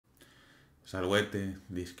Saludete,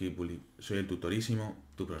 discípuli, soy el Tutorísimo,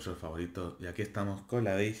 tu profesor favorito, y aquí estamos con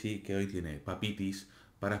la Daisy, que hoy tiene papitis,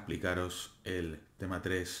 para explicaros el tema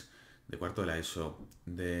 3 de cuarto de la ESO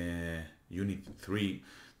de Unit 3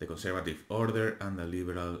 de Conservative Order and the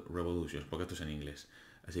Liberal Revolutions, porque esto es en inglés.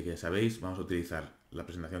 Así que ya sabéis, vamos a utilizar la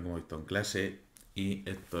presentación que hemos visto en clase y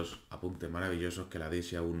estos apuntes maravillosos que la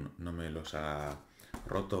Daisy aún no me los ha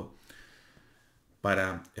roto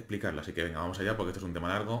para explicarlo. Así que venga, vamos allá porque esto es un tema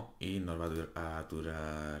largo y nos va a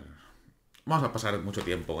durar... Vamos a pasar mucho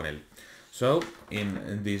tiempo con él. So,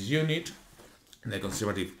 in this unit, the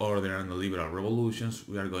conservative order and the liberal revolutions,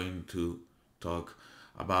 we are going to talk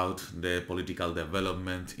about the political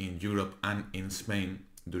development in Europe and in Spain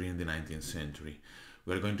during the 19th century.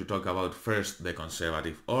 We are going to talk about first the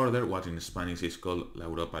conservative order, what in Spanish is called la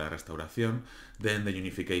Europa de la Restauración, then the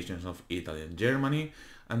unifications of Italy and Germany,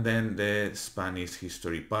 and then the Spanish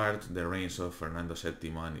history part, the reigns of Fernando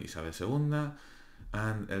VII and Isabel II,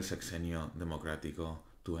 and el sexenio democrático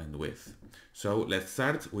to end with. So let's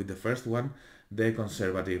start with the first one, the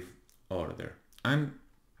conservative order. And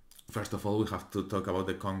first of all, we have to talk about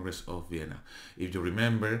the Congress of Vienna. If you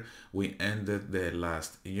remember, we ended the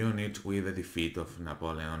last unit with the defeat of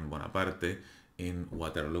Napoleon Bonaparte in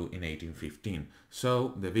Waterloo in 1815.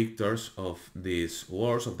 So the victors of these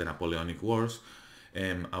wars, of the Napoleonic Wars,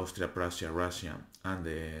 Austria, Prussia, Russia, and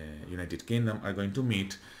the United Kingdom are going to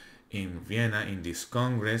meet in Vienna in this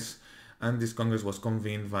Congress, and this Congress was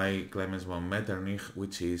convened by Clemens von Metternich,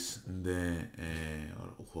 which is the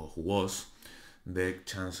who was the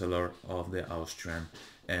Chancellor of the Austrian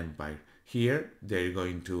Empire. Here they're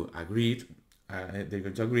going to agree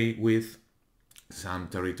with some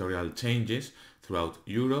territorial changes throughout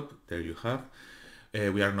Europe. There you have.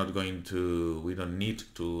 We don't need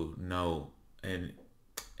to know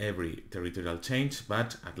every territorial change,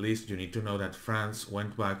 but at least you need to know that France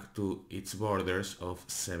went back to its borders of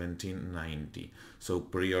 1790, so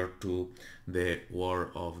prior to the War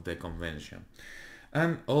of the Convention.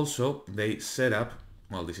 And also they set up,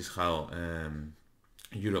 well, this is how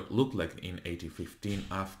Europe looked like in 1815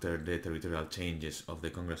 after the territorial changes of the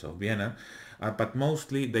Congress of Vienna, but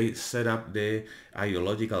mostly they set up the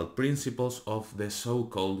ideological principles of the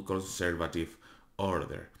so-called conservative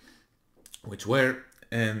order, which were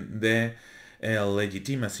the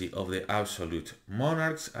legitimacy of the absolute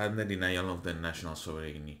monarchs and the denial of the national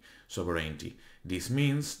sovereignty. This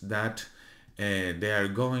means that they are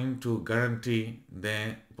going to guarantee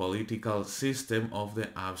the political system of the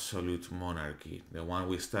absolute monarchy, the one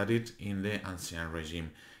we studied in the Ancien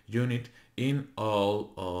Regime unit in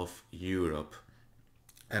all of Europe.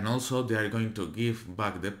 And also they are going to give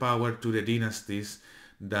back the power to the dynasties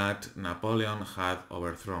that Napoleon had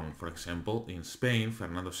overthrown. For example, in Spain,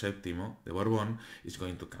 Fernando VII, the Bourbon, is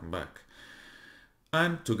going to come back.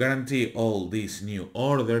 And to guarantee all this new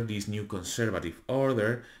order, this new conservative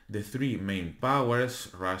order, the three main powers,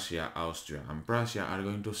 Russia, Austria, and Prussia, are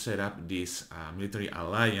going to set up this military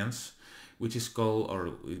alliance, which is called, or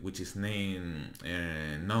which is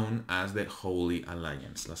known as the Holy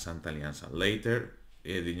Alliance, la Santa Alianza. Later,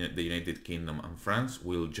 the United Kingdom and France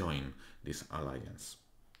will join this alliance.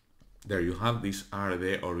 There you have, these are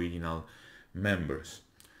the original members.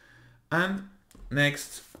 And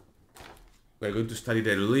next, we're going to study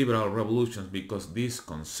the liberal revolutions, because this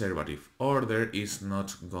conservative order is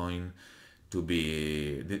not going to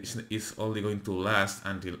be, it's only going to last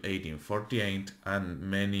until 1848, and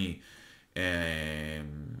many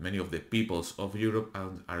of the peoples of Europe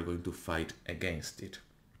are going to fight against it.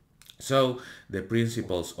 So the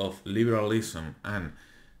principles of liberalism and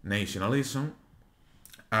nationalism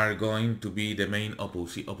are going to be the main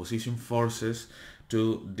opposition forces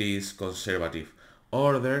to this conservative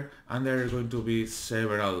order, and there are going to be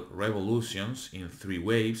several revolutions in three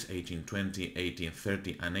waves, 1820,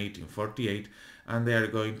 1830 and 1848, and they are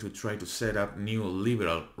going to try to set up new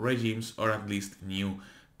liberal regimes, or at least new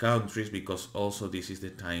countries, because also this is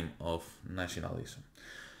the time of nationalism.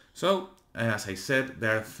 So, as I said,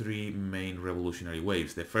 there are three main revolutionary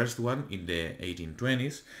waves. The first one in the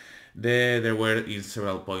 1820s, there were in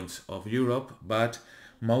several points of Europe, but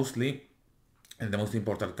mostly the most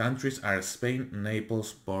important countries are Spain,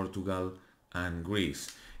 Naples, Portugal, and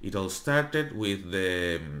Greece. It all started with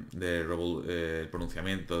the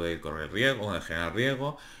pronunciamiento del coronel Riego, del general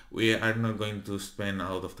Riego. We are not going to spend a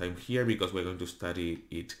lot of time here because we're going to study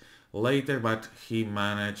it later, but he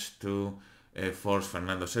managed to force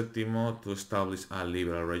Fernando VII to establish a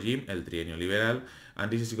liberal regime, el trienio liberal,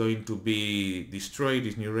 and this is going to be destroyed,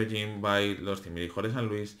 this new regime, by Los Cimirijos de San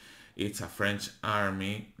Luis. It's a French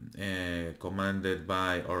army commanded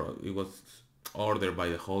by, or it was ordered by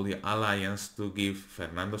the Holy Alliance to give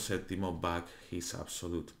Fernando VII back his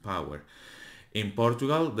absolute power. In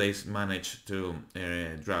Portugal, they managed to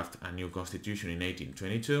draft a new constitution in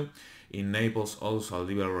 1822. In Naples, also a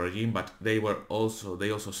liberal regime, but they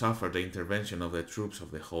also suffered the intervention of the troops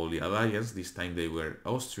of the Holy Alliance. This time they were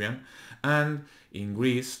Austrian. And in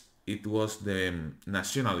Greece, it was the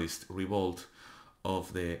nationalist revolt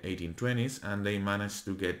of the 1820s, and they managed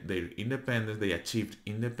to get their independence. They achieved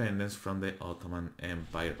independence from the Ottoman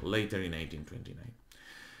Empire later in 1829.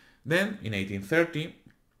 Then, in 1830,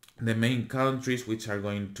 the main countries which are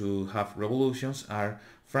going to have revolutions are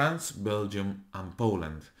France, Belgium, and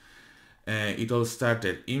Poland. It all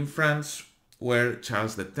started in France, where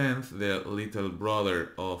Charles X, the little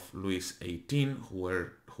brother of Louis XVIII, who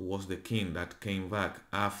was the king that came back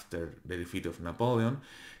after the defeat of Napoleon,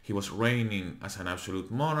 he was reigning as an absolute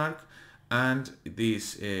monarch, and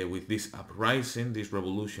with this uprising, this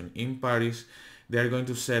revolution in Paris, they are going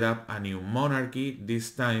to set up a new monarchy,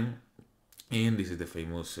 this time, and this is the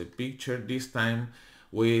famous picture, this time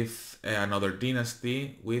with another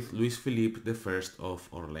dynasty, with Louis Philippe I of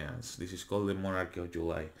Orleans. This is called the Monarchy of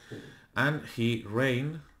July. And he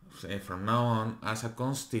reigned from now on as a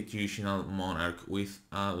constitutional monarch with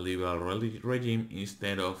a liberal regime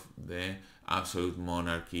instead of the absolute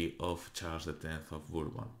monarchy of Charles X of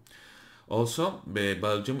Bourbon. Also,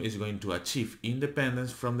 Belgium is going to achieve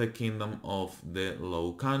independence from the Kingdom of the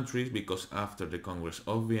Low Countries, because after the Congress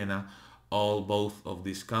of Vienna, both of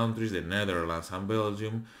these countries, the Netherlands and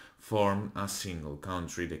Belgium, formed a single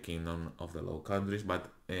country, the Kingdom of the Low Countries. But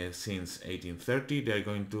since 1830, they are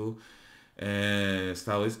going to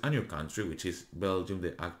establish a new country, which is Belgium,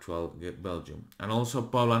 the actual Belgium. And also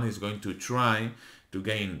Poland is going to try to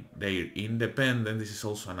gain their independence. This is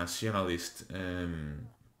also a nationalist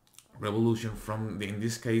revolution in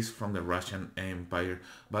this case from the Russian Empire,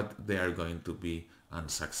 but they are going to be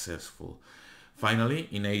unsuccessful. Finally,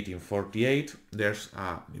 in 1848, there's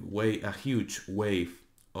a huge wave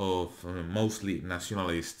of mostly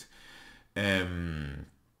nationalist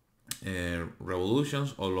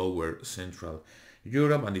revolutions all over Central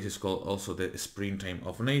Europe, and this is called also the Springtime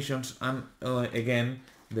of Nations. And again,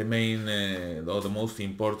 the main or the most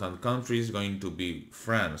important country is going to be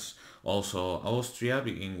France, also Austria,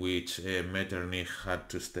 in which Metternich had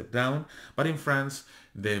to step down. But in France,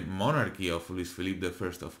 the monarchy of Louis Philippe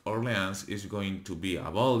I of Orleans is going to be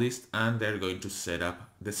abolished, and they're going to set up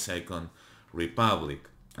the Second Republic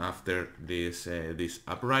after this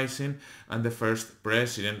uprising. And the first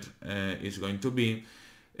president is going to be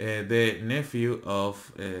the nephew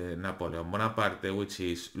of Napoleon Bonaparte, which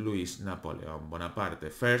is Louis Napoleon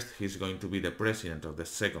Bonaparte. First, he's going to be the president of the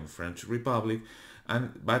Second French Republic,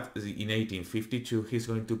 but in 1852 he's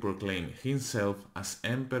going to proclaim himself as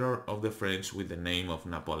Emperor of the French with the name of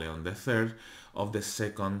Napoleon III of the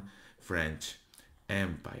Second French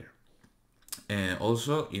Empire.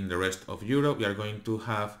 Also, in the rest of Europe, we are going to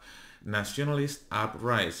have nationalist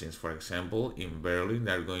uprisings. For example, in Berlin,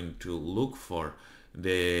 they are going to look for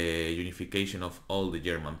the unification of all the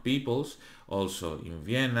German peoples. Also in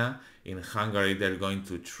Vienna, in Hungary, they're going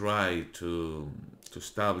to try to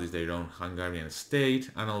establish their own Hungarian state,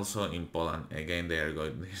 and also in Poland, again, they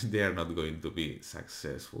are not going to be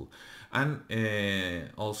successful, and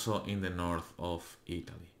also in the north of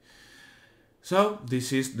Italy. So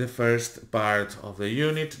this is the first part of the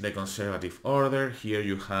unit, the conservative order. Here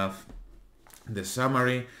you have the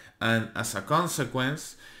summary, and as a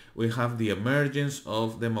consequence, we have the emergence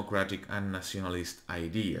of democratic and nationalist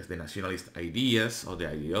ideas. The nationalist ideas, or the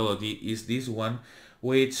ideology, is this one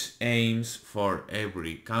which aims for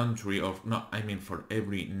every country, for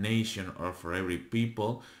every nation or for every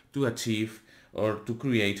people to achieve or to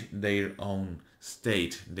create their own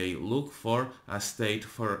state. They look for a state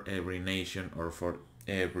for every nation or for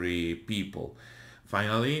every people.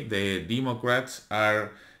 Finally, the Democrats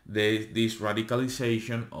are this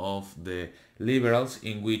radicalization of the liberals,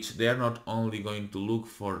 in which they are not only going to look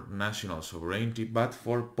for national sovereignty, but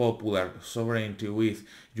for popular sovereignty with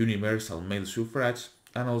universal male suffrage,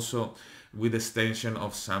 and also with extension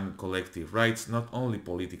of some collective rights, not only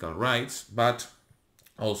political rights, but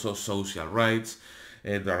also social rights,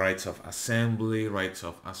 the rights of assembly, rights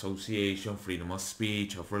of association, freedom of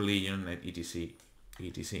speech, of religion, etc.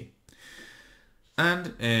 etc.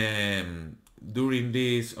 And during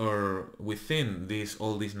this, or within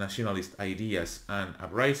all these nationalist ideas and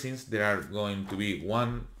uprisings, there are going to be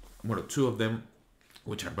two of them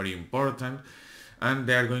which are very important, and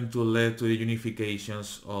they are going to lead to the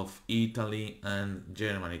unifications of Italy and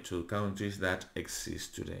Germany, two countries that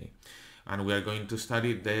exist today. And we are going to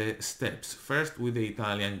study the steps, first with the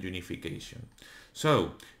Italian unification.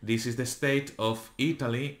 So, this is the state of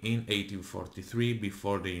Italy in 1843.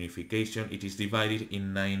 Before the unification, it is divided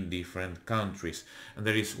in 9 different countries. And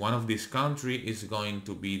there is one of these countries is going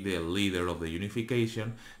to be the leader of the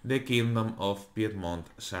unification, the Kingdom of Piedmont,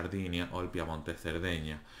 Sardinia, or Piemonte,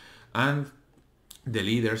 Cerdeña. And the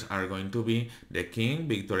leaders are going to be the King,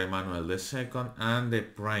 Victor Emmanuel II, and the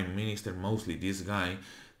Prime Minister, mostly this guy,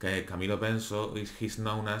 Camilo Benso. He's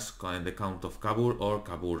known as the Count of Cavour, or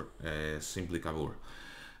Cavour, simply Cavour.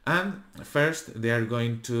 And first they are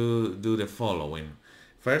going to do the following.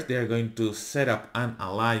 First, they are going to set up an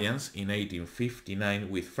alliance in 1859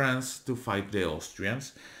 with France to fight the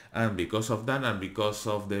Austrians. And because of that, and because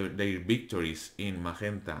of their victories in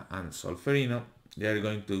Magenta and Solferino, they are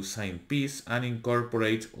going to sign peace and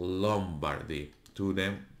incorporate Lombardy to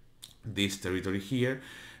this territory here.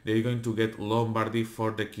 They're going to get Lombardy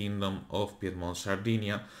for the Kingdom of Piedmont,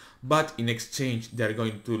 Sardinia, but in exchange they are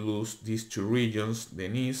going to lose these 2 regions, the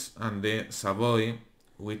Nice and the Savoy,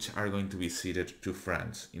 which are going to be ceded to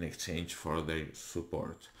France in exchange for their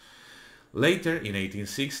support. Later, in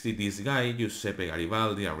 1860, this guy, Giuseppe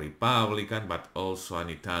Garibaldi, a Republican but also an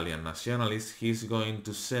Italian nationalist, he's going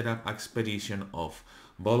to set up an expedition of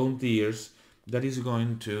volunteers that is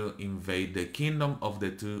going to invade the Kingdom of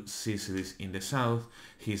the 2 Sicilies in the south.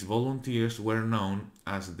 His volunteers were known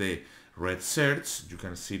as the Red Shirts. You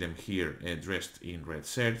can see them here dressed in red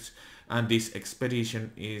shirts. And this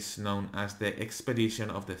expedition is known as the Expedition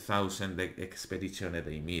of the Thousand, the Expedizione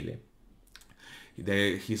dei Mille.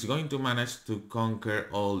 He's going to manage to conquer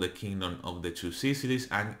all the kingdom of the 2 Sicilies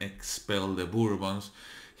and expel the Bourbons.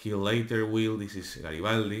 He later will, this is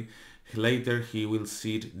Garibaldi, later he will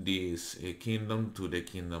cede this kingdom to the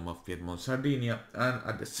Kingdom of Piedmont, Sardinia, and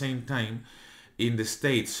at the same time, in the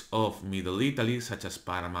states of Middle Italy, such as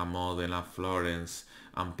Parma, Modena, Florence,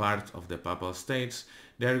 and part of the Papal States,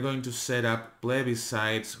 they are going to set up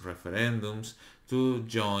plebiscites, referendums, to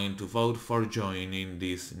vote for joining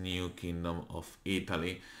this new Kingdom of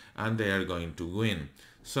Italy, and they are going to win.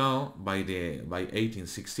 So by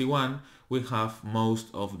 1861 we have most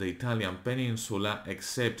of the Italian peninsula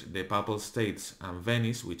except the Papal States and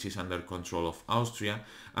Venice, which is under control of Austria,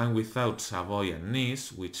 and without Savoy and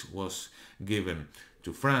Nice, which was given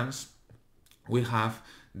to France. We have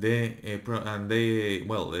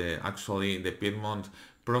actually the Piedmont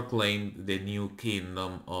proclaimed the new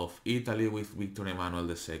Kingdom of Italy with Victor Emmanuel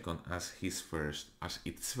II as its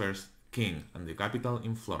first king, and the capital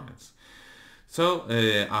in Florence. So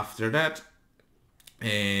after that,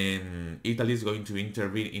 Italy is going to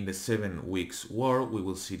intervene in the 7 Weeks' War. We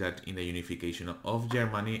will see that in the unification of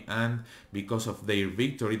Germany, and because of their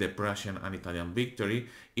victory, the Prussian and Italian victory,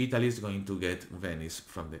 Italy is going to get Venice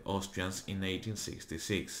from the Austrians in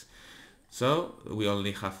 1866. So we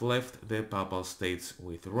only have left the Papal States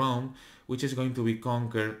with Rome, which is going to be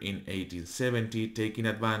conquered in 1870, taking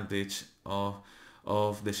advantage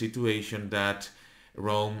of the situation that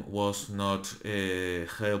Rome was not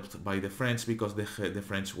helped by the French, because the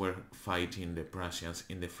French were fighting the Prussians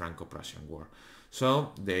in the Franco-Prussian War.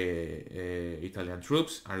 So the Italian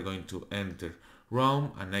troops are going to enter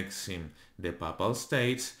Rome, annexing the Papal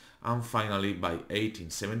States, and finally by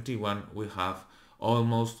 1871 we have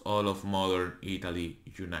almost all of modern Italy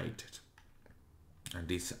united. And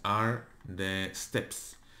these are the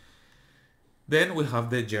steps. Then we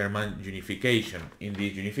have the German unification. In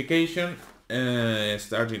this unification,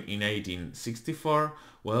 starting in 1864,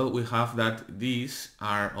 well, we have that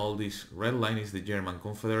all this red line is the German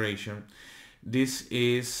Confederation. This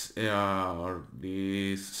is,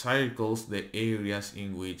 these circles, the areas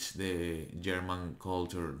in which the German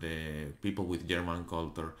culture, the people with German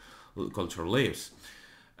culture lives.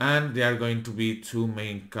 And there are going to be 2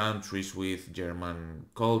 main countries with German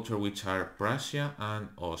culture, which are Prussia and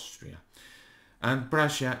Austria. And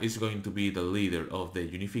Prussia is going to be the leader of the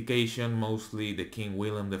unification, mostly the King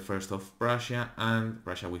William I of Prussia, and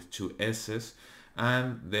Prussia with 2 S's,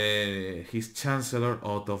 and his Chancellor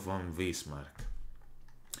Otto von Bismarck.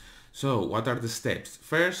 So what are the steps?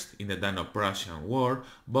 First, in the Dano-Prussian War,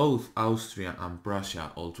 both Austria and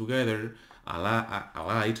Prussia altogether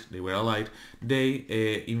they were allied.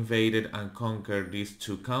 They invaded and conquered these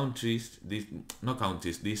 2 countries, these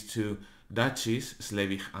 2 duchies,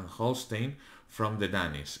 Schleswig and Holstein, from the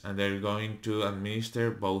Danish, and they're going to administer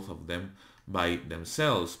both of them by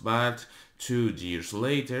themselves. But 2 years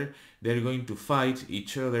later, they're going to fight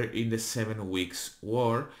each other in the 7 Weeks'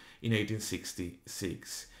 War in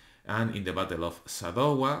 1866. And in the Battle of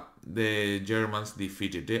Sadowa, the Germans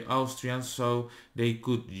defeated the Austrians, so they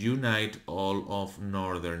could unite all of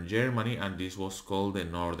northern Germany, and this was called the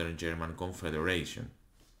Northern German Confederation.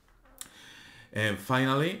 And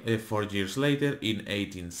finally, 4 years later, in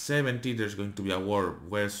 1870, there's going to be a war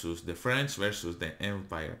versus the French, versus the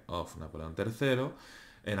Empire of Napoleon III,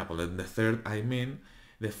 Napoleon III, I mean,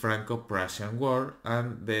 the Franco-Prussian War,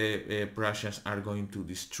 and the Prussians are going to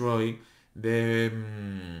destroy the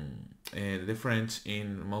French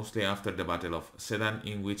in mostly after the Battle of Sedan,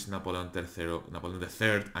 in which Napoleon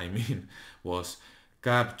III, I mean, was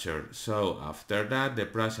captured. So after that, the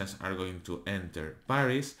Prussians are going to enter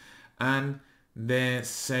Paris, and the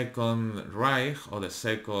Second Reich, or the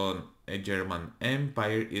Second German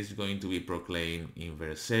Empire, is going to be proclaimed in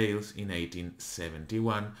Versailles in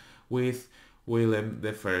 1871 with Wilhelm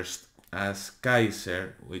I as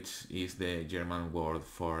Kaiser, which is the German word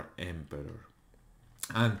for emperor.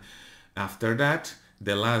 And after that,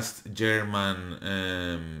 the last German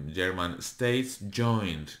states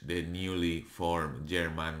joined the newly formed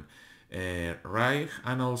German Reich,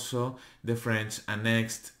 and also the French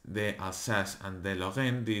annexed the Alsace and the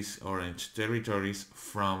Lorraine, these Orange territories,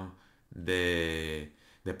 from the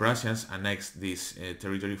Prussians annexed this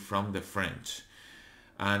territory from the French,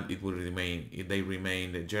 and they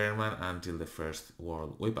remained German until the First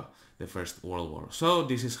World War. So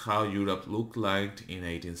this is how Europe looked like in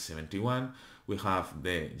 1871. We have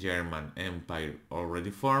the German Empire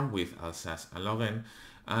already formed with Alsace and Lorraine,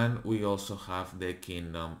 and we also have the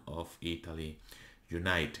Kingdom of Italy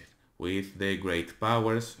united with the great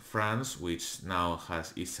powers, France, which now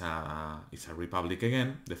is a republic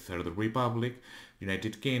again, the Third Republic,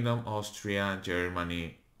 United Kingdom, Austria,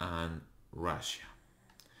 Germany, and Russia.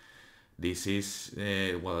 This is,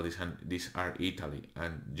 these are Italy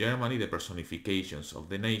and Germany, the personifications of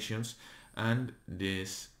the nations, and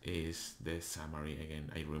this is the summary again.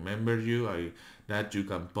 I remember that you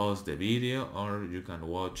can pause the video, or you can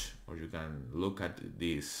watch, or you can look at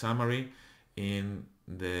this summary in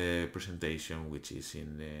the presentation, which is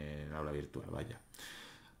in the aula virtual.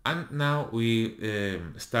 And now we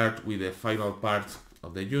start with the final part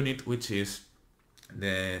of the unit, which is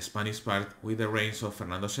the Spanish part, with the reigns of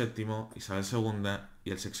Fernando VII, Isabel II, y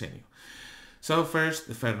el Sexenio. So first,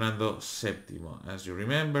 Fernando VII. As you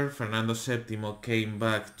remember, Fernando VII came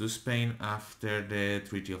back to Spain after the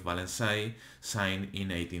Treaty of Versailles, signed in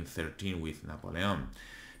 1813 with Napoleon.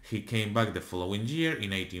 He came back the following year,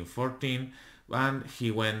 in 1814, and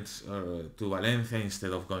he went to Valencia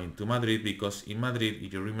instead of going to Madrid, because in Madrid,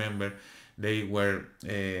 if you remember, there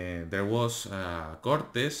was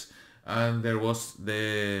Cortes, and there was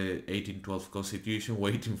the 1812 Constitution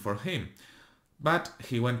waiting for him. But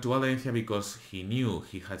he went to Valencia because he knew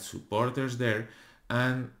he had supporters there,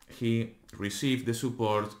 and he received the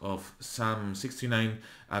support of some 69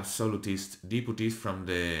 absolutist deputies from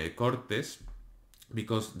the Cortes,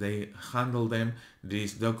 because they handled them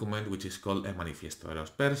this document, which is called El Manifiesto de los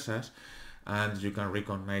Persas, and you can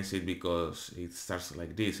recognize it because it starts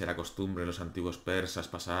like this: era costumbre en los antiguos persas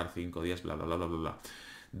pasar 5 días, bla bla bla bla bla.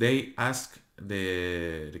 They asked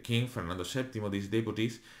the king, Fernando VII, these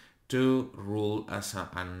deputies, to rule as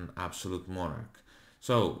an absolute monarch.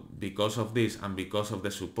 So, because of this, and because of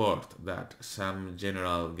the support that some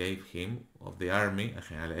general gave him of the army, el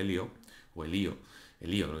general Elío creo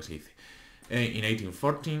que se dice, in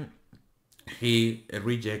 1814, he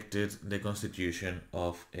rejected the constitution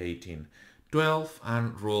of 1812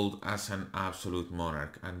 and ruled as an absolute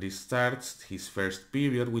monarch. And this starts his first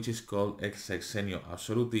period, which is called El Sexenio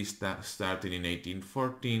Absolutista, starting in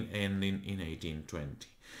 1814, ending in 1820.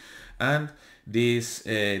 And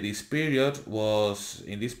in this period,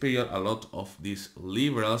 a lot of these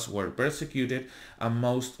liberals were persecuted, and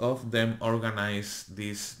most of them organized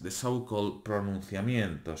the so-called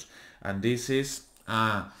pronunciamientos. And this is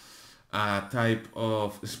a type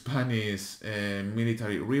of Spanish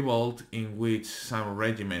military revolt in which some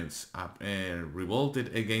regiments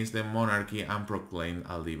revolted against the monarchy and proclaimed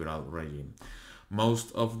a liberal regime.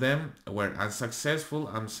 Most of them were unsuccessful,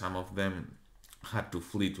 and some of them had to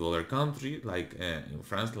flee to other countries, like in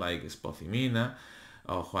France, like Espocimina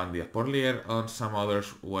or Juan Díaz Porlier, and some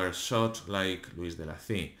others were shot, like Luis de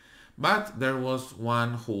Lacy. But there was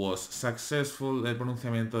one who was successful, el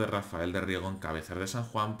pronunciamiento de Rafael de Riego en Cabezas de San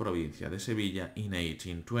Juan, provincia de Sevilla, in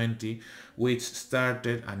 1820, which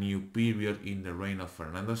started a new period in the reign of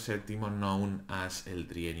Fernando VII, known as El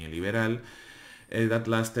Trienio Liberal, that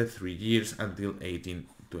lasted 3 years until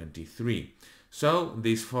 1823. So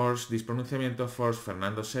this pronunciamiento forced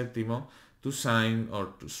Fernando VII to sign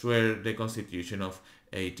or to swear the Constitution of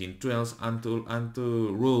 1812 and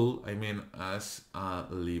to rule, as a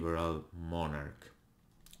liberal monarch.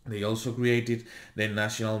 They also created the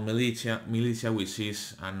National Militia, which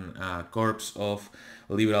is a corps of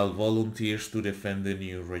liberal volunteers to defend the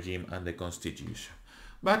new regime and the Constitution.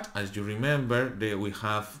 But as you remember, we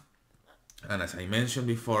have, and as I mentioned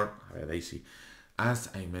before,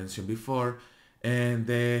 and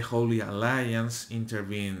the Holy Alliance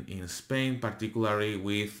intervened in Spain, particularly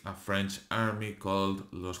with a French army called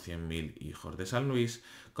Los 100.000 Hijos de San Luis,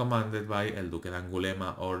 commanded by El Duque de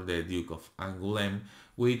Angulema, or the Duke of Angoulême,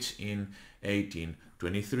 which in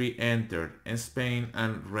 1823 entered Spain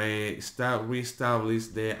and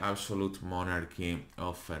reestablished the absolute monarchy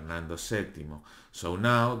of Fernando VII. So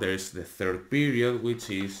now there's the third period, which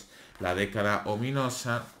is La Década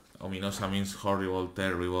Ominosa. Ominosa means horrible,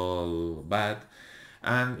 terrible, bad,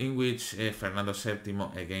 and in which Fernando VII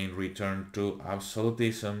again returned to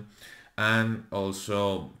absolutism, and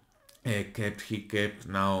also he kept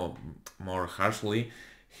now more harshly,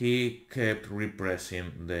 he kept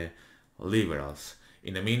repressing the liberals.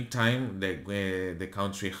 In the meantime, the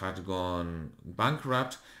country had gone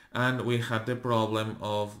bankrupt, and we had the problem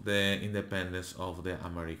of the independence of the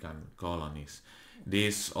American colonies.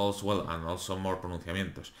 This also, well, and also more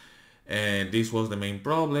pronunciamientos. This was the main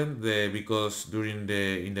problem because during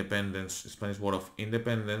the Spanish War of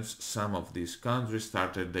Independence, some of these countries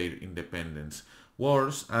started their independence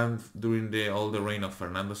wars, and during all the reign of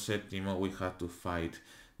Fernando VII, we had to fight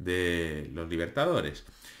los libertadores.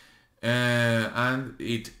 And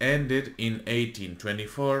it ended in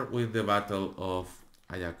 1824 with the Battle of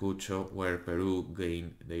Ayacucho, where Peru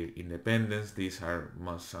gained their independence. These are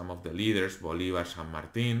some of the leaders: Bolívar, San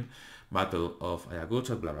Martín, Battle of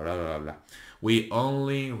Ayacucho, blah blah blah blah blah. We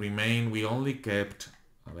only kept,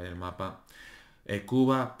 a ver el mapa,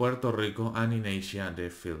 Cuba, Puerto Rico, and in Asia the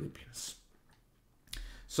Philippines.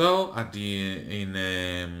 So by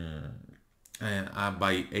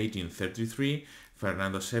 1833,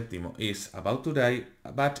 Fernando VII is about to die,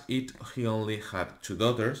 but he only had 2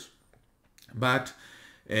 daughters. But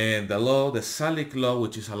the law, the Salic law,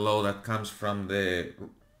 which is a law that comes from the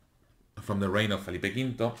reign of Felipe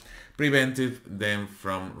V, prevented them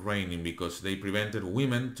from reigning because they prevented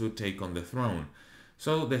women to take on the throne.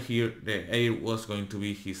 So the heir was going to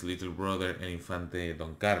be his little brother, El Infante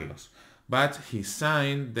Don Carlos. But he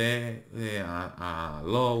signed the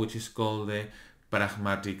law which is called the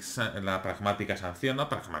la pragmática sanción.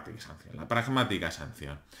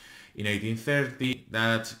 In 1830,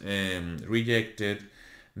 that rejected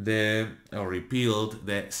or repealed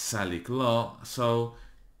the Salic law, so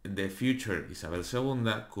the future Isabel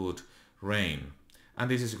II could reign. And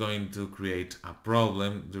this is going to create a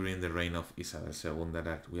problem during the reign of Isabel II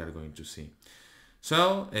that we are going to see.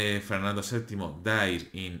 So Fernando VII died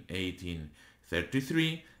in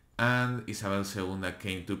 1833 and Isabel II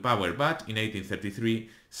came to power, but in 1833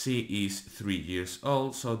 she is 3 years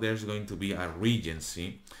old, so there's going to be a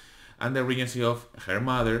regency, and the regency of her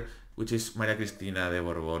mother, which is María Cristina de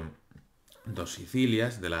Borbón dos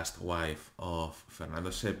Sicilias, the last wife of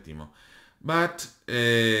Fernando VII. But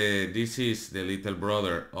this is the little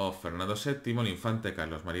brother of Fernando VII, el Infante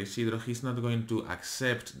Carlos María Isidro. He's not going to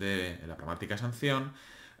accept la pragmática sanción,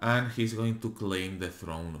 and he's going to claim the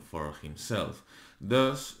throne for himself.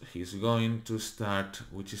 Thus, he's going to start,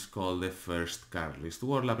 which is called the First Carlist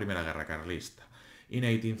War, la Primera Guerra Carlista, in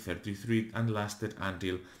 1833 and lasted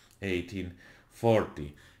until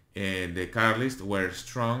 1840. The Carlists were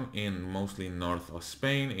strong mostly north of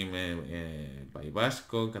Spain, in País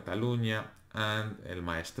Vasco, Catalunya, and El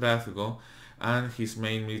Maestrazgo, and his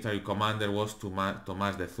main military commander was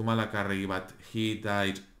Tomás de Zumalacárregui, but he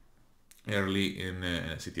died early in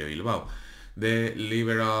the city of Bilbao. The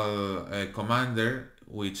liberal commander,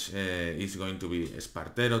 which is going to be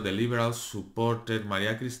Espartero, the liberals supported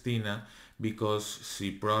María Cristina because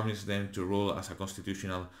she promised them to rule as a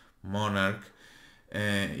constitutional monarch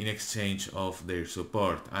in exchange of their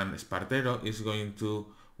support, and Espartero is going to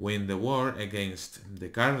win the war against the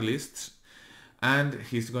Carlists, and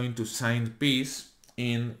he's going to sign peace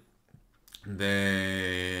in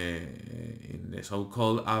the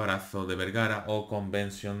so-called Abrazo de Vergara or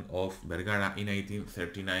Convention of Vergara in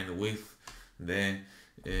 1839 with the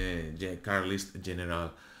Carlist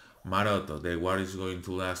General Maroto. The war is going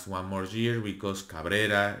to last 1 more year because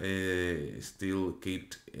Cabrera still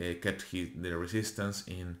kept the resistance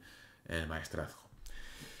in El Maestrazgo.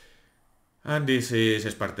 And this is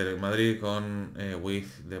Espartero en Madrid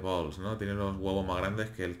with the balls, ¿no? Tiene los huevos más grandes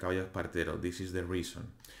que el caballo Espartero. This is the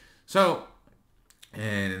reason. So,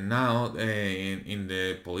 now in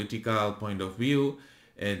the political point of view,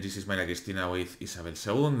 this is María Cristina with Isabel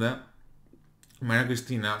II. María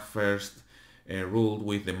Cristina first ruled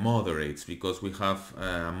with the moderates, because we have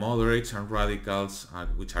moderates and radicals,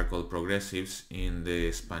 which are called progressives in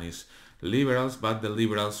the Spanish liberals, but the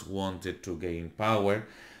liberals wanted to gain power,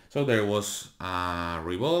 So there was a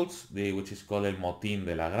revolt, which is called el Motín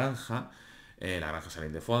de la Granja, La Granja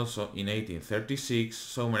San Ildefonso, in 1836.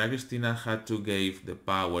 So Maria Cristina had to give the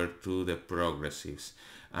power to the progressives.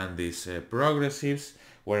 And these progressives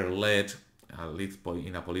were led, at least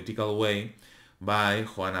in a political way, by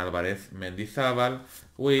Juan Álvarez Mendizábal,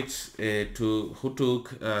 who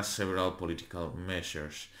took several political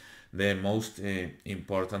measures. The most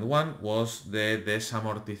important one was the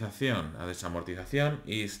desamortización. A desamortización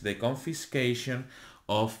is the confiscation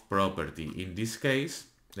of property. In this case,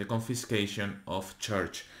 the confiscation of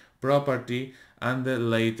church property and the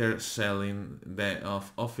later selling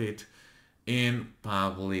of it in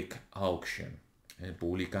public auction, en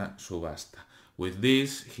pública subasta. With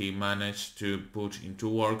this, he managed to put into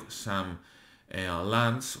work some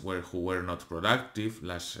lands who were not productive,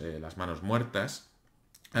 las manos muertas,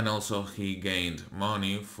 and also he gained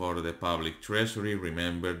money for the public treasury.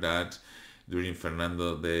 Remember that during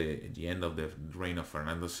the end of the reign of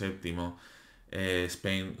Fernando VII,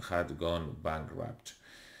 Spain had gone bankrupt.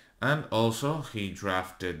 And also he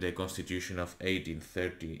drafted the Constitution of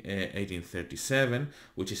 1837,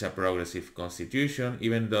 which is a progressive constitution,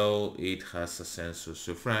 even though it has a census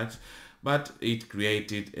suffrage, but it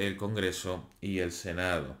created el Congreso y el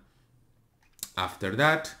Senado. After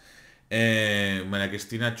that, Maria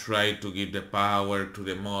Cristina tried to give the power to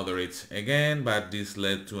the moderates again, but this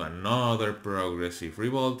led to another progressive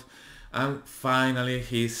revolt, and finally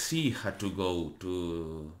she had to go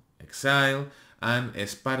to exile, and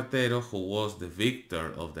Espartero, who was the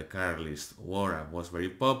victor of the Carlist War and was very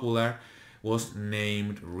popular, was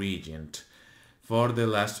named regent for the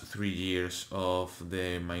last 3 years of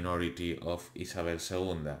the minority of Isabel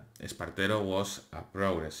II. Espartero was a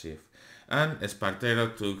progressive, and Espartero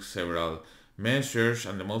took several measures,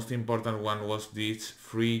 and the most important one was this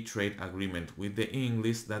free trade agreement with the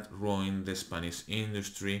English that ruined the Spanish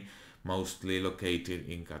industry, mostly located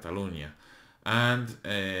in Catalonia. And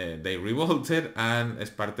they revolted, and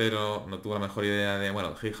Espartero no tuvo la mejor idea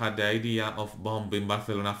he had the idea of bombing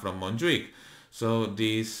Barcelona from Montjuic. So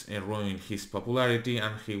this ruined his popularity,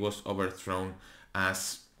 and he was overthrown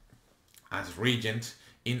as regent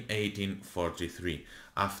in 1843.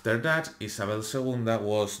 After that, Isabel II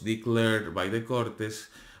was declared by the Cortes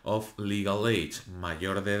of legal age,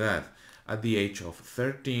 mayor de edad, at the age of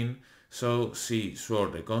 13, so she swore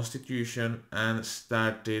the constitution and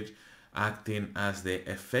started acting as the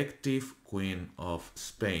effective Queen of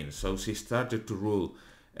Spain. So she started to rule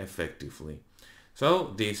effectively.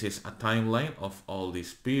 So this is a timeline of all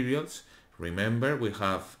these periods. Remember, we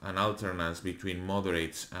have an alternance between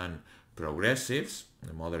moderates and progressives.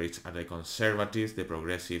 The moderates are the conservatives, the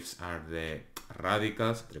progressives are the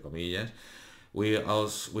radicals, entre comillas. We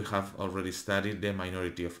have already studied the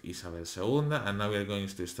minority of Isabel II, and now we are going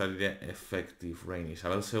to study the effective reign.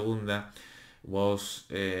 Isabel II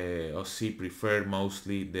she preferred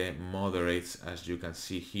mostly the moderates, as you can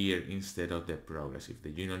see here, instead of the progressive.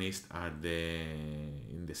 The unionists are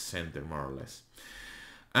in the center, more or less.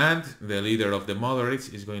 And the leader of the moderates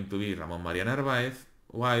is going to be Ramón María Narváez,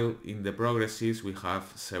 while in the progressives we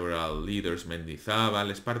have several leaders,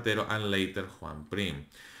 Mendizábal, Espartero, and later Juan Prim.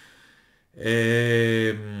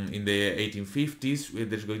 In the 1850s,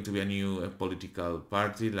 there's going to be a new political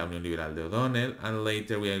party, La Unión Liberal de O'Donnell, and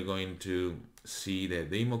later we are going to see the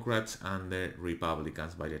Democrats and the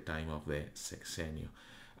Republicans by the time of the sexenio.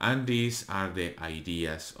 And these are the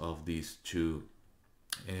ideas of these two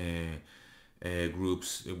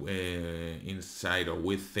groups inside or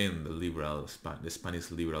within the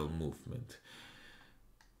Spanish liberal movement.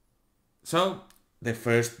 So the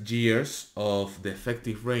first years of the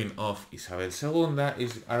effective reign of Isabel II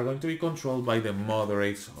are going to be controlled by the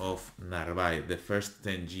moderates of Narváez, the first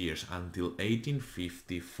 10 years until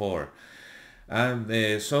 1854.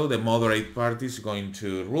 And so the moderate party is going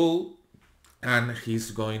to rule, and they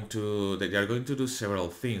are going to do several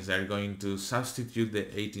things. They are going to substitute the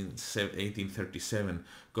 1837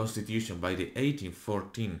 constitution by the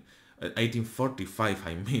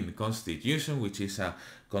 1845 constitution, which is a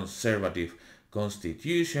conservative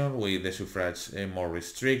constitution with the suffrage more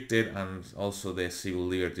restricted, and also the civil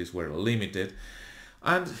liberties were limited.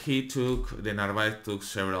 And Narváez took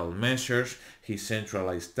several measures. He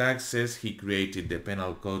centralized taxes, he created the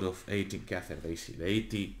penal code of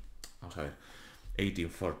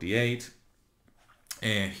 1848.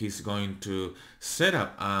 He's going to set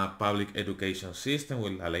up a public education system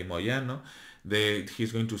with La Ley Moyano.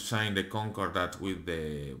 He's going to sign the Concordat with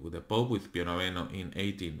the Pope, with Pío IX, in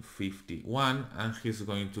 1851, and he's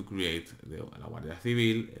going to create la Guardia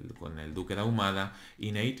Civil con el Duque de Ahumada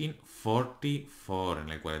in 1844,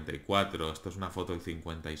 en el 44. Esto es una foto del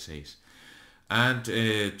 56. and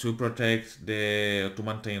to protect to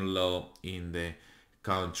maintain law in the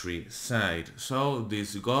countryside. So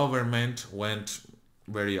this government went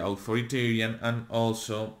very authoritarian, and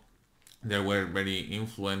also they were very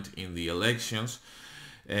influent in the elections,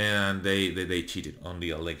 and they cheated on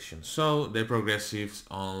the elections. So the progressives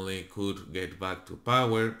only could get back to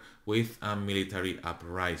power with a military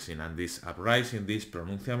uprising, and this uprising, this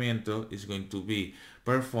pronunciamiento, is going to be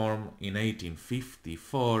performed in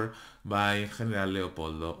 1854 by General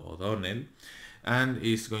Leopoldo O'Donnell, and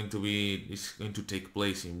it's going to take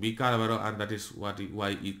place in Vicálvaro, and that is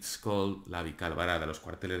why it's called La Vicalvarada, los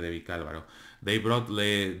cuarteles de Vicálvaro. They brought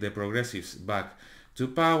the progressives back to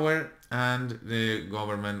power, and the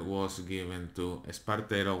government was given to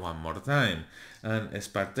Espartero one more time. And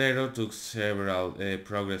Espartero took several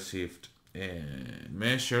progressive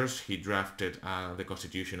measures. He drafted the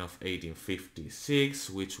Constitution of 1856,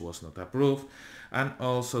 which was not approved, and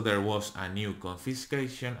also there was a new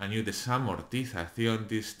confiscation, a new desamortización,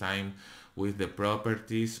 this time with the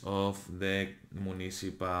properties of the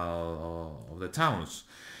municipal of the towns.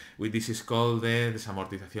 This is called the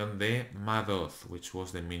desamortización de Madoz, which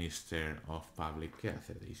was the Minister of Public,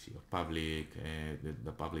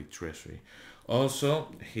 the public treasury. Also,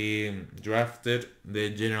 he drafted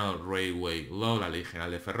the General Railway Law, la Ley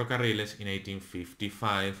General de Ferrocarriles, in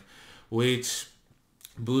 1855, which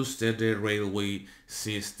boosted the railway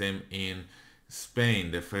system in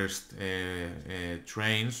Spain. The first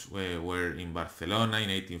trains were in Barcelona in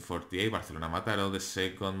 1848, Barcelona-Mataró, the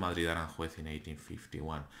second Madrid-Aranjuez in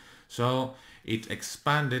 1851. So it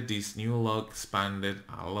expanded, this new law expanded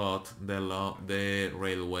a lot the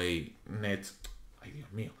railway net. Ay, Dios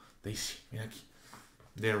mío, Daisy, mira aquí.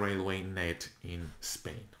 The railway net in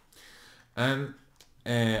Spain. And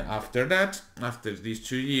after that, after these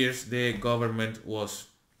 2 years, the government was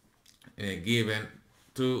given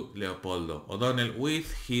to Leopoldo O'Donnell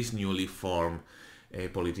with his newly formed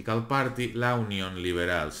political party, La Unión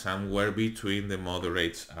Liberal, somewhere between the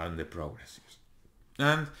moderates and the progressives.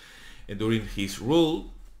 And during his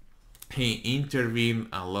rule, he intervened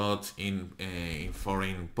a lot in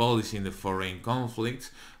foreign policy, in the foreign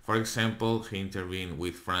conflicts. For example, he intervened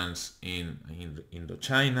with France in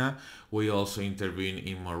Indochina. We also intervened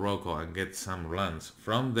in Morocco and get some lands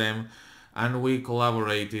from them. And we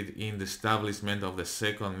collaborated in the establishment of the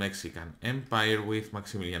Second Mexican Empire with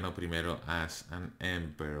Maximiliano I as an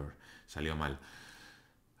emperor. Salió mal.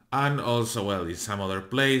 And also, well, in some other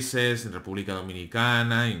places, in República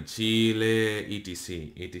Dominicana, in Chile,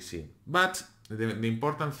 etc. But the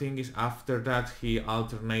important thing is, after that, he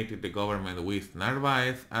alternated the government with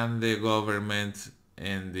Narváez, and the government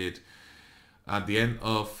ended. At the end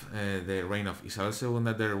of the reign of Isabel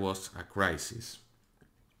II, there was a crisis.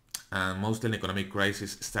 And mostly an economic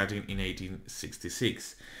crisis starting in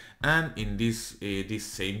 1866. And in this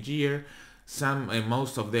same year,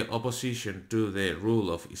 most of the opposition to the rule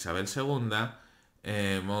of Isabel II,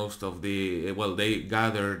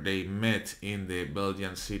 they met in the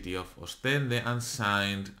Belgian city of Ostende and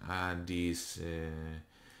signed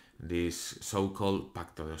this so-called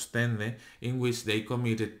Pacto de Ostende, in which they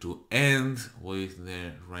committed to end with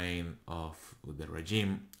the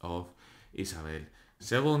regime of Isabel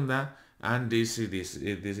II, and this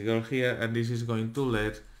girl here, and this is going to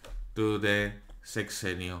lead to the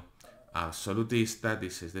Sexenio Absolutista.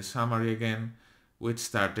 This is the summary again, which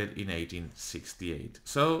started in 1868.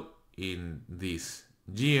 So in this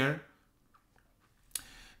year,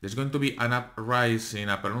 there's going to be an uprising,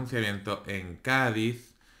 a pronunciamiento en Cádiz,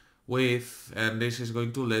 and this is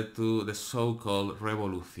going to lead to the so-called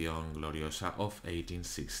Revolución Gloriosa of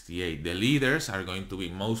 1868. The leaders are going to be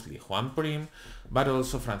mostly Juan Prim, but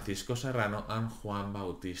also Francisco Serrano and Juan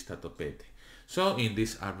Bautista Topete. So in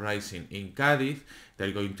this uprising in Cádiz,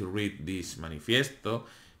 they're going to read this manifiesto,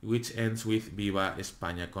 which ends with Viva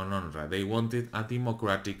España con honra. They wanted a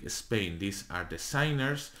democratic Spain. These are the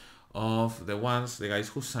signers of the guys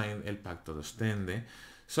who signed El Pacto de Ostende.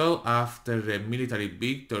 So after the military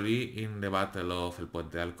victory in the Battle of El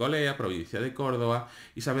Puente de Alcolea, provincia de Córdoba,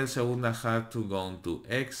 Isabel II had to go into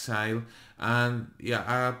exile, and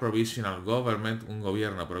a provisional government, un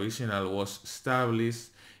gobierno provisional, was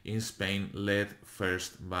established in Spain, led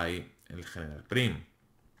first by el general Prim.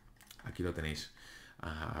 Aquí lo tenéis,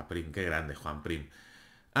 a Prim, qué grande, Juan Prim.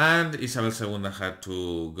 And Isabel II had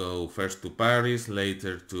to go first to Paris,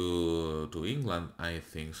 later to England, I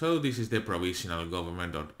think. So this is the provisional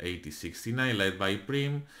government of 1869, led by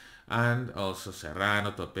Prim, and also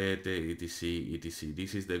Serrano, Topete, etc.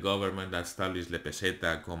 This is the government that established la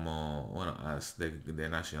peseta as the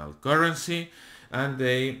national currency, and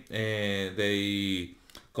they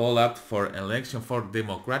called up for election for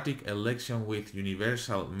democratic election with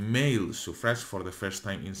universal male suffrage for the first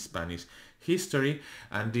time in Spanish history,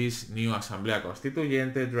 and this new Asamblea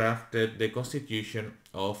Constituyente drafted the Constitution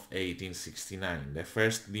of 1869, the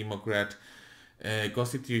first democrat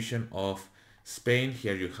constitution of Spain.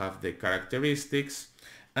 Here you have the characteristics,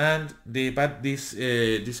 and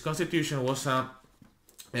this constitution was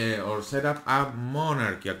or set up a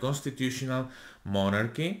monarchy, a constitutional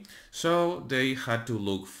monarchy, so they had to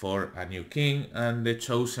look for a new king, and the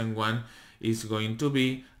chosen one is going to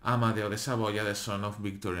be Amadeo de Saboya, the son of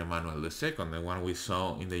Victor Emmanuel II, the one we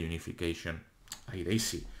saw in the unification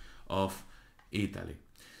of Italy.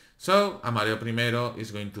 So Amadeo I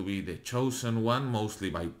is going to be the chosen one, mostly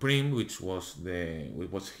by Prim, which was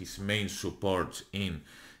his main support in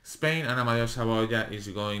Spain, and Amadeo Saboya is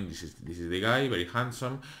going, this is the guy, very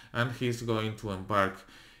handsome, and he's going to embark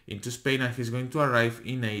into Spain, and he's going to arrive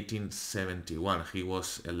in 1871. He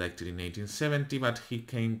was elected in 1870, but he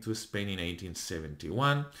came to Spain in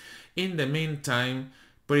 1871. In the meantime,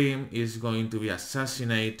 Prim is going to be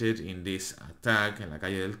assassinated in this attack in la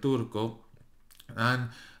calle del Turco, and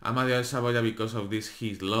Amadeo de Saboya, because of this,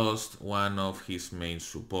 he lost one of his main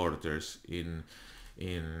supporters in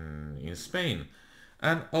Spain.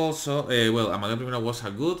 And also, well, Amadeo I was a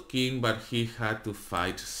good king, but he had to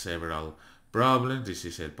fight several problems. This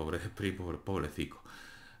is el pobrecico.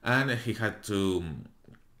 And he had to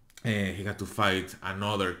fight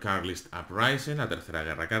another Carlist uprising, la Tercera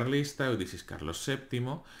Guerra Carlista. This is Carlos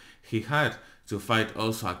VII. He had to fight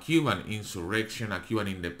also a Cuban insurrection, a Cuban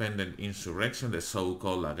independent insurrection, the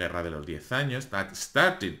so-called La Guerra de los 10 Años, that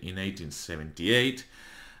started in 1878.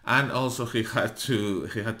 And also he had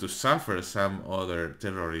to suffer some other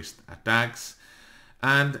terrorist attacks,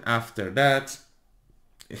 and after that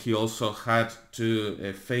he also had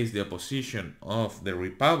to face the opposition of the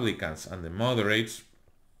Republicans and the moderates,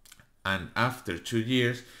 and after 2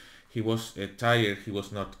 years he was tired, he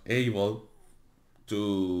was not able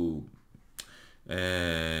to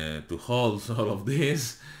hold all of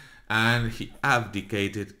this, and he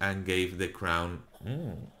abdicated and gave the crown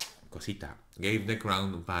gave the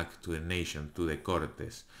crown back to the nation, to the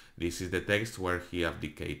Cortes. This is the text where he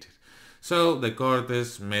abdicated. So the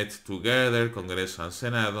Cortes met together, Congreso and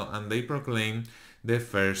Senado, and they proclaimed the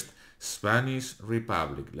first Spanish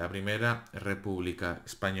Republic, la primera República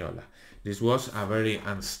Española. This was a very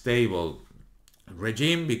unstable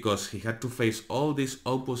regime because he had to face all this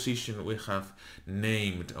opposition we have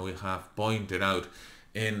named, we have pointed out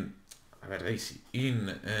in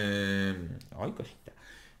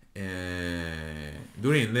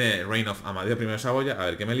during the reign of Amadeo I Saboya,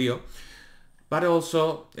 a ver que me lío, but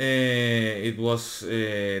also it was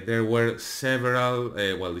there were several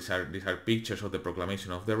well, these are pictures of the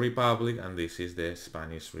proclamation of the Republic, and this is the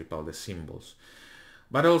Spanish Republic, the symbols.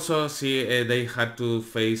 But also they had to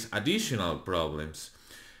face additional problems.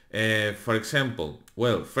 For example,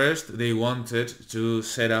 well, first they wanted to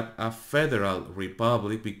set up a federal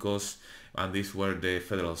republic because, and these were the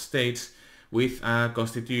federal states, with a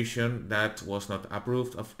constitution that was not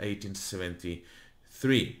approved of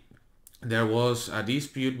 1873. There was a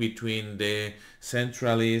dispute between the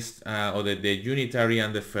centralist or the unitary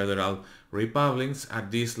and the federal republics,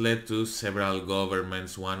 and this led to several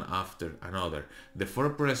governments, one after another. The 4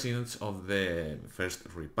 presidents of the First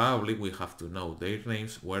Republic, we have to know their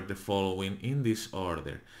names, were the following in this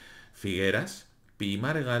order: Figueras, Pi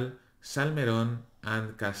Margal, Salmerón,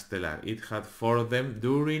 and Castelar. It had 4 of them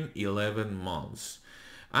during 11 months.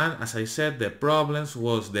 And as I said, the problems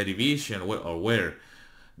was the division, were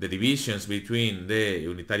the divisions between the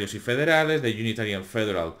Unitarios y Federales, the Unitary and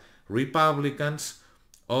Federal Republicans.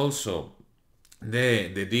 Also, the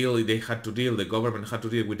government had to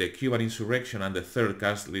deal with the Cuban insurrection and the Third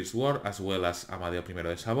Carlist War, as well as Amadeo I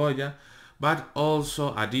de Saboya. But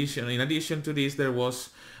also, in addition to this, there was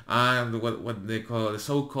what they call the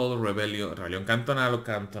so-called rebellion cantonal, or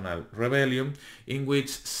cantonal rebellion, in which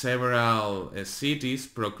several cities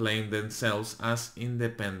proclaimed themselves as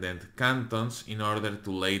independent cantons in order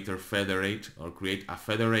to later federate or create a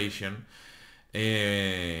federation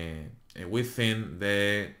within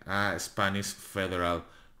the Spanish Federal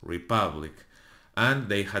Republic. And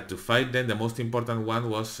they had to fight them. The most important one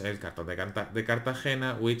was El Cartón de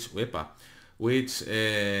Cartagena, which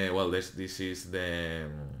well, this is the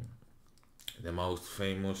most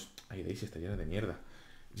famous,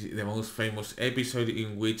 the most famous episode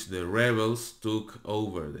in which the rebels took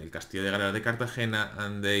over the Castillo de Cartagena,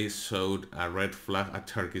 and they showed a red flag, a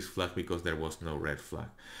Turkish flag, because there was no red flag.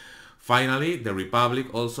 Finally, the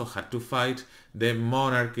Republic also had to fight the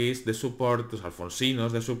monarchies, the supporters,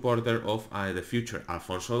 Alfonsinos, the supporter of the future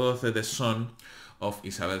Alfonso XII, the son of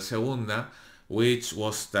Isabel II, which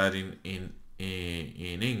was studying in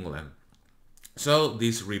England. So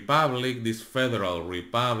this republic, this federal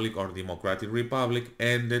republic or democratic republic,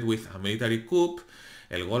 ended with a military coup,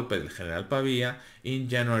 el golpe del general Pavía, in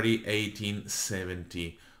January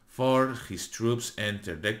 1874. His troops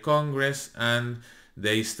entered the Congress and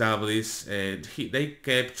they established, they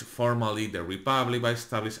kept formally the republic by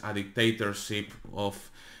establishing a dictatorship of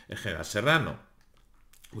General Serrano,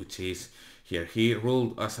 which is here he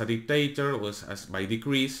ruled as a dictator, was as by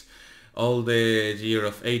decrees, all the year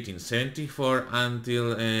of 1874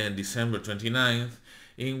 until December 29th,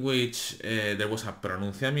 in which there was a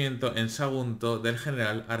pronunciamiento en Sagunto del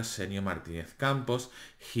general Arsenio Martínez Campos.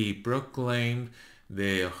 He proclaimed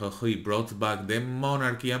he brought back the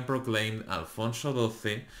monarchy and proclaimed Alfonso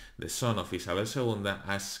XII, the son of Isabel II,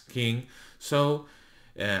 as king. So,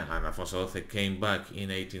 and Alfonso XII came back in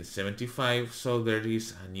 1875, so there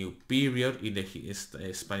is a new period in the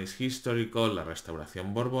Spanish history called La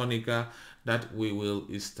Restauración Borbónica that we will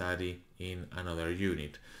study in another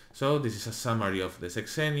unit. So this is a summary of the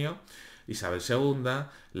sexenio. Isabel II,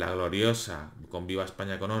 la gloriosa, con Viva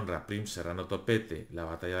España con honra, Prim, Serrano Topete, la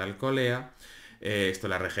batalla de Alcolea. Esto es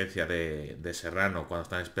la regencia de Serrano cuando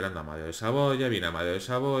están esperando a Amadeo de Saboya. Viene Amadeo de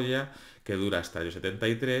Saboya, que dura hasta el año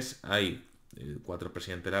 73. Hay 4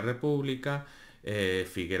 presidentes de la República,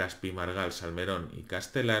 Figueras, Pimargal, Salmerón y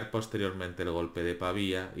Castelar. Posteriormente el golpe de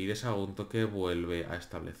Pavía y de Sagunto, que vuelve a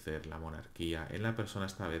establecer la monarquía en la persona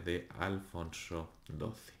esta vez de Alfonso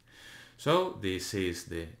XII. So this is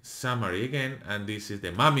the summary again, and this is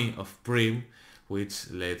the mummy of Prim, which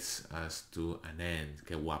leads us to an end.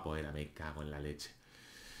 Qué guapo era, me cago en la leche.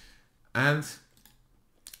 And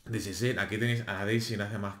this is it. Aquí tenéis a la Daisy, no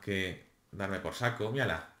hace más que darme por saco.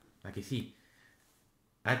 Mírala, aquí sí.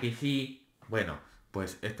 Aquí sí. Bueno,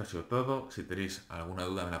 pues esto ha sido todo. Si tenéis alguna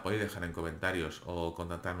duda me la podéis dejar en comentarios o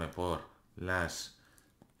contactarme por los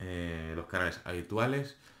canales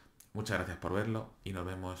habituales. Muchas gracias por verlo y nos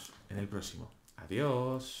vemos en el próximo.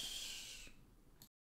 Adiós.